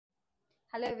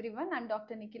Hello everyone, I'm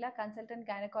Dr. Nikhila, consultant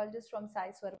gynecologist from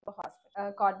Sai Swarupa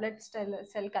Hospital. Cord blood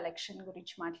cell collection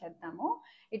గురించి మాట్లాడతాము.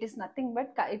 It is nothing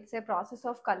but it's a process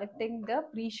of collecting the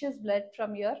precious blood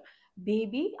from your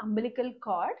baby umbilical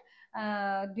cord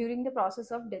during the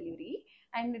process of delivery.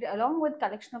 And along with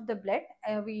collection of the blood,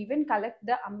 we even collect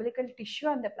the umbilical tissue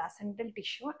and the placental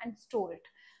tissue and store it.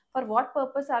 For what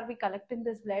purpose are we collecting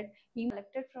this blood?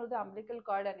 Collected from the umbilical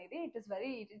cord అనేది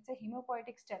it's a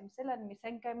hemopoietic stem cell and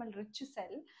mesenchymal rich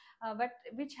cell, but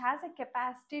which has a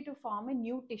capacity to form a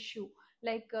new tissue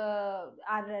like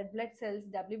our red blood cells,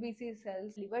 WBC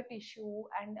cells, liver tissue,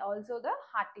 and also the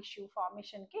heart tissue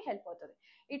formation ki help అవుతుంది.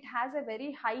 It has a very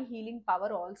high healing power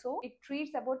also. It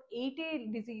treats about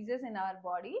 80 diseases in our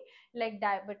body like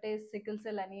diabetes, sickle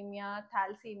cell anemia,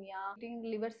 thalassemia,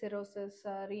 liver cirrhosis,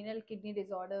 renal kidney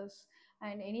disorders,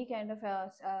 and any kind of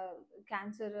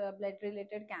cancer, blood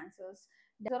related cancers.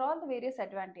 These are all the various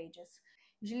advantages,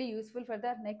 usually useful for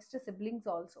the next siblings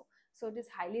also. So it is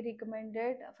highly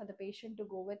recommended for the patient to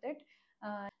go with it.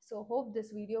 So hope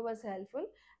this video was helpful,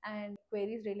 and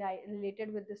queries related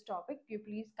with this topic, you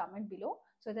please comment below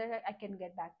so that I can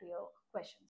get back to your questions.